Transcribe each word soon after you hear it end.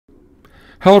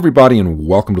Hello everybody and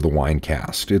welcome to the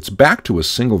Winecast. It's back to a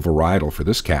single varietal for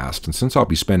this cast, and since I'll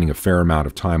be spending a fair amount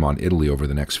of time on Italy over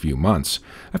the next few months,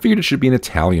 I figured it should be an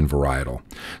Italian varietal.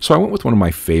 So I went with one of my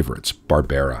favorites,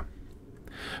 Barbera.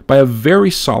 By a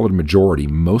very solid majority,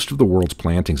 most of the world's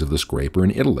plantings of this grape are in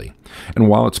Italy, and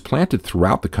while it's planted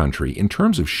throughout the country, in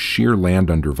terms of sheer land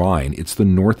under vine, it's the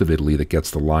north of Italy that gets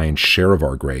the lion's share of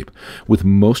our grape, with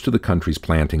most of the country's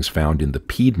plantings found in the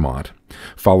Piedmont,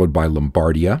 followed by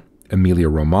Lombardia,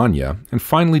 Emilia-Romagna, and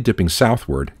finally dipping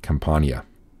southward, Campania.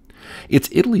 It's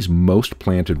Italy's most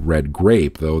planted red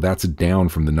grape, though that's down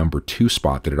from the number 2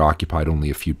 spot that it occupied only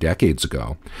a few decades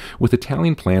ago, with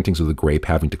Italian plantings of the grape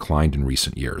having declined in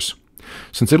recent years.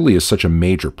 Since Italy is such a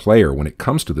major player when it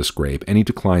comes to this grape, any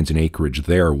declines in acreage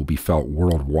there will be felt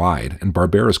worldwide, and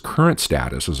Barbera's current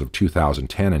status, as of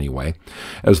 2010 anyway,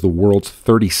 as the world's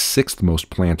 36th most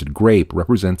planted grape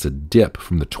represents a dip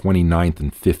from the 29th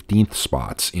and 15th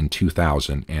spots in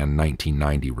 2000 and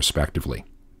 1990 respectively.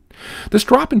 This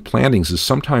drop in plantings is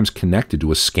sometimes connected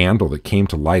to a scandal that came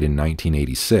to light in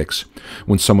 1986,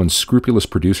 when some unscrupulous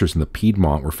producers in the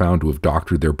Piedmont were found to have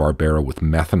doctored their Barbera with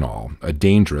methanol, a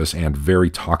dangerous and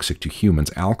very toxic to humans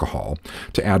alcohol,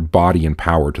 to add body and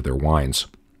power to their wines.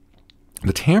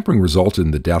 The tampering resulted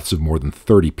in the deaths of more than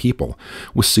 30 people,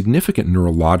 with significant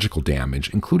neurological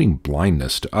damage, including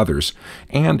blindness to others,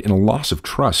 and in a loss of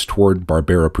trust toward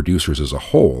Barbera producers as a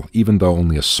whole, even though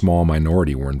only a small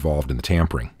minority were involved in the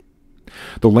tampering.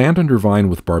 Though land under vine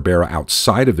with Barbera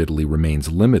outside of Italy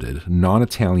remains limited,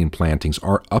 non-Italian plantings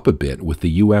are up a bit, with the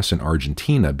US and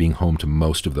Argentina being home to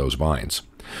most of those vines.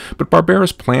 But Barbera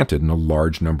is planted in a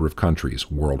large number of countries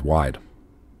worldwide.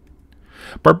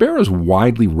 Barbera is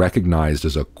widely recognized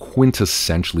as a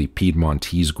quintessentially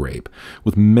Piedmontese grape,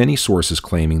 with many sources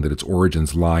claiming that its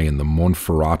origins lie in the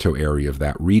Monferrato area of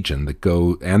that region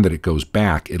and that it goes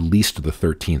back at least to the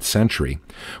 13th century,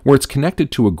 where it's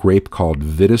connected to a grape called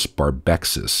Vitis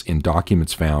barbexis in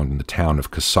documents found in the town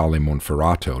of Casale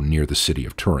Monferrato near the city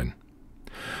of Turin.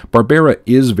 Barbera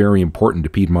is very important to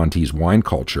Piedmontese wine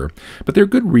culture, but there are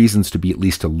good reasons to be at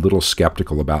least a little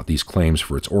skeptical about these claims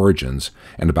for its origins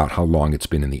and about how long it's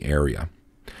been in the area.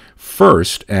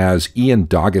 First, as Ian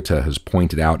D'Agata has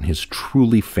pointed out in his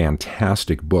truly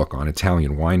fantastic book on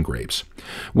Italian wine grapes,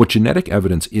 what genetic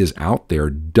evidence is out there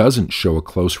doesn't show a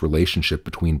close relationship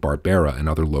between Barbera and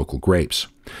other local grapes,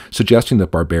 suggesting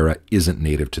that Barbera isn't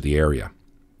native to the area.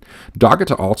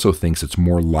 D'Agata also thinks it's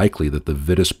more likely that the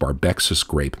Vitis barbexis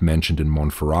grape mentioned in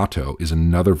Monferrato is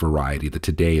another variety that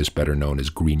today is better known as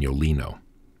Grignolino.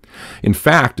 In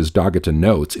fact, as D'Agata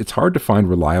notes, it's hard to find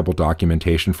reliable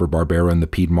documentation for Barbera in the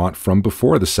Piedmont from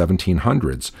before the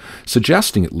 1700s,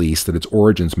 suggesting at least that its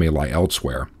origins may lie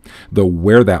elsewhere, though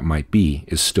where that might be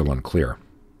is still unclear.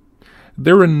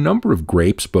 There are a number of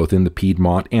grapes both in the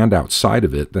Piedmont and outside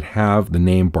of it that have the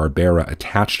name Barbera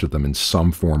attached to them in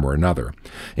some form or another,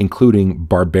 including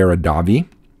Barbera d'Avi,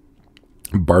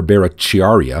 Barbera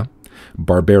Chiaria,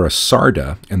 Barbera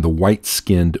sarda, and the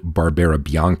white-skinned Barbera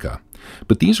bianca.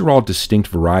 But these are all distinct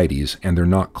varieties, and they're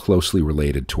not closely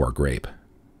related to our grape.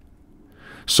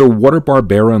 So what are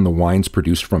Barbera and the wines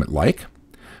produced from it like?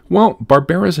 Well,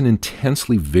 Barbera is an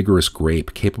intensely vigorous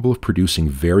grape capable of producing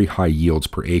very high yields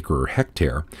per acre or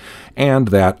hectare, and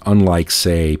that, unlike,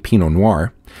 say, Pinot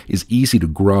Noir, is easy to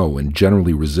grow and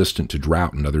generally resistant to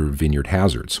drought and other vineyard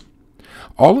hazards.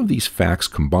 All of these facts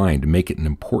combined make it an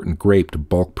important grape to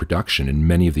bulk production in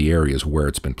many of the areas where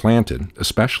it's been planted,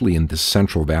 especially in the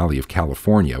Central Valley of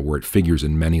California, where it figures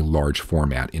in many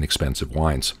large-format, inexpensive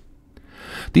wines.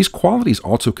 These qualities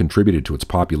also contributed to its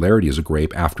popularity as a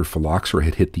grape after phylloxera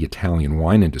had hit the Italian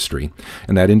wine industry,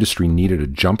 and that industry needed a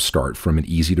jump start from an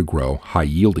easy-to-grow,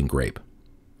 high-yielding grape.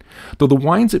 Though the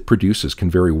wines it produces can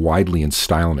vary widely in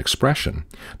style and expression,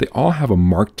 they all have a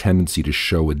marked tendency to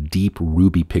show a deep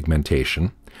ruby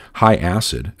pigmentation, high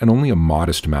acid, and only a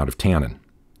modest amount of tannin.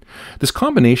 This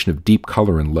combination of deep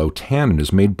color and low tannin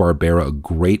has made Barbera a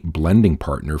great blending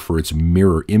partner for its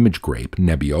mirror image grape,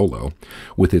 Nebbiolo,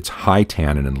 with its high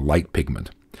tannin and light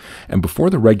pigment. And before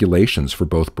the regulations for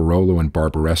both Barolo and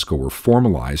Barbaresco were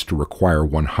formalized to require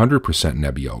 100%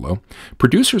 Nebbiolo,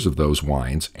 producers of those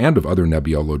wines, and of other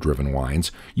Nebbiolo-driven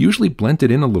wines, usually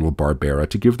blended in a little Barbera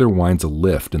to give their wines a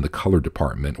lift in the color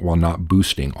department while not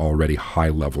boosting already high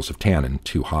levels of tannin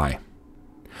too high.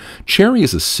 Cherry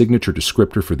is a signature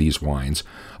descriptor for these wines,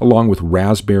 along with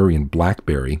raspberry and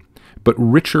blackberry, but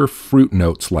richer fruit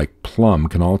notes like plum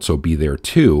can also be there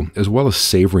too, as well as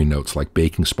savory notes like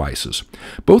baking spices,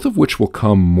 both of which will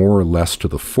come more or less to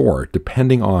the fore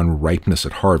depending on ripeness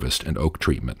at harvest and oak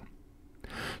treatment.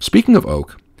 Speaking of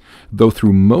oak, though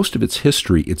through most of its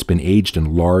history it's been aged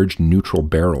in large, neutral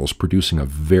barrels producing a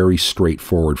very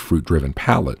straightforward fruit-driven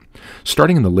palate.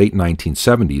 Starting in the late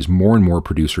 1970s, more and more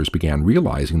producers began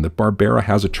realizing that Barbera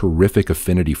has a terrific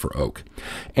affinity for oak,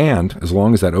 and as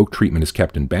long as that oak treatment is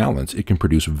kept in balance, it can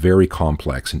produce very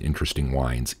complex and interesting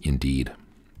wines indeed.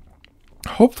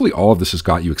 Hopefully all of this has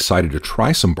got you excited to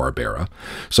try some Barbera,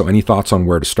 so any thoughts on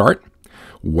where to start?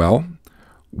 Well,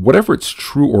 whatever its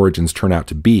true origins turn out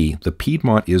to be, the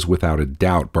Piedmont is without a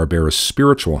doubt Barbera's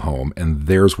spiritual home, and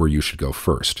there's where you should go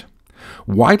first.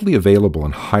 Widely available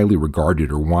and highly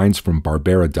regarded are wines from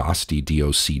Barbera d'Asti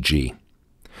DOCG.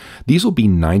 These will be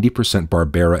 90%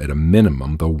 Barbera at a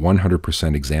minimum, though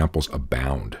 100% examples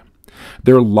abound.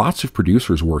 There are lots of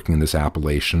producers working in this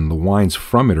appellation, and the wines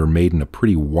from it are made in a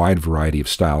pretty wide variety of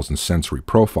styles and sensory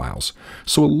profiles,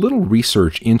 so a little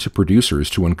research into producers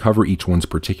to uncover each one's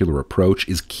particular approach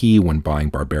is key when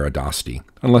buying Barbera d'Asti,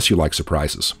 unless you like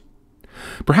surprises.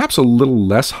 Perhaps a little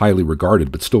less highly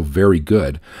regarded, but still very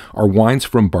good, are wines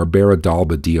from Barbera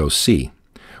d'Alba DOC,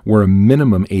 where a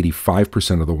minimum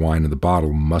 85% of the wine in the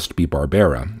bottle must be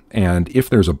Barbera, and if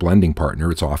there's a blending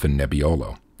partner, it's often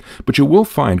Nebbiolo. But you will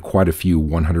find quite a few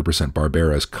 100%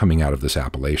 Barberas coming out of this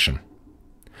appellation.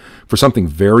 For something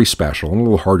very special, and a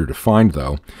little harder to find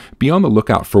though, be on the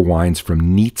lookout for wines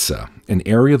from Nizza, an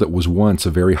area that was once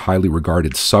a very highly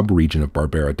regarded sub-region of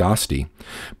Barbera d'Asti,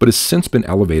 but has since been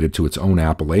elevated to its own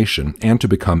appellation and to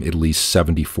become Italy's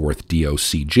 74th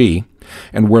DOCG,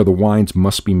 and where the wines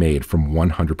must be made from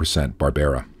 100%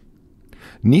 Barbera.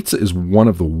 Nizza is one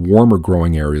of the warmer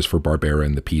growing areas for Barbera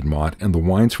in the Piedmont, and the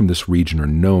wines from this region are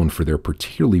known for their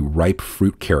particularly ripe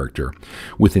fruit character,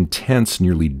 with intense,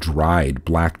 nearly dried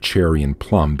black cherry and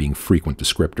plum being frequent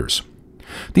descriptors.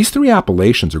 These three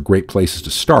appellations are great places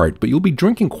to start, but you'll be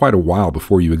drinking quite a while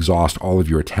before you exhaust all of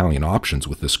your Italian options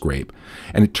with this grape,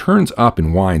 and it turns up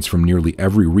in wines from nearly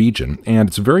every region, and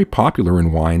it's very popular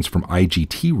in wines from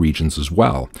IGT regions as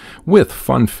well, with,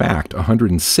 fun fact,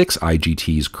 106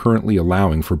 IGTs currently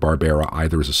allowing for Barbera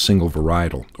either as a single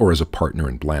varietal or as a partner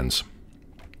in blends.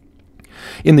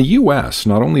 In the U.S.,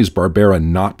 not only is Barbera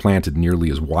not planted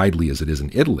nearly as widely as it is in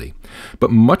Italy,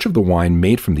 but much of the wine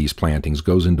made from these plantings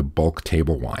goes into bulk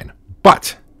table wine.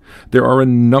 But there are a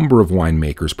number of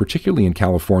winemakers, particularly in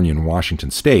California and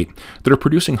Washington state, that are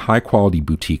producing high-quality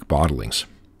boutique bottlings.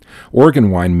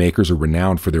 Oregon winemakers are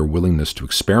renowned for their willingness to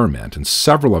experiment, and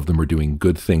several of them are doing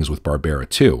good things with Barbera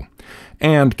too.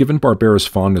 And given Barbera's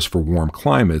fondness for warm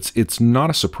climates, it's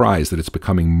not a surprise that it's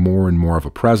becoming more and more of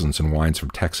a presence in wines from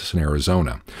Texas and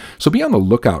Arizona, so be on the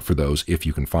lookout for those if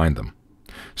you can find them.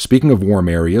 Speaking of warm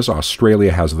areas,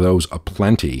 Australia has those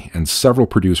aplenty, and several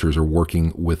producers are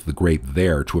working with the grape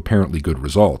there to apparently good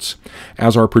results,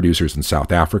 as are producers in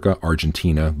South Africa,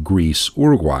 Argentina, Greece,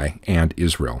 Uruguay, and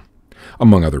Israel,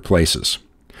 among other places.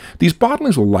 These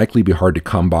bottlings will likely be hard to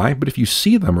come by, but if you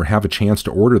see them or have a chance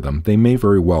to order them, they may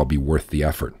very well be worth the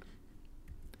effort.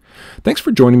 Thanks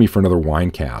for joining me for another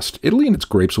Winecast. Italy and its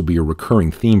grapes will be a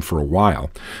recurring theme for a while,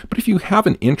 but if you have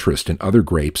an interest in other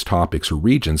grapes, topics, or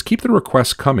regions, keep the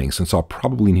requests coming since I'll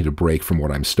probably need a break from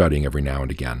what I'm studying every now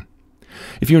and again.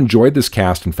 If you enjoyed this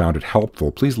cast and found it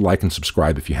helpful, please like and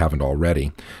subscribe if you haven't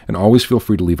already, and always feel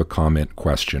free to leave a comment,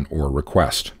 question, or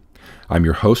request. I'm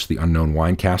your host, the Unknown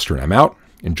Winecaster, and I'm out.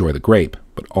 Enjoy the grape,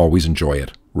 but always enjoy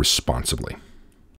it responsibly.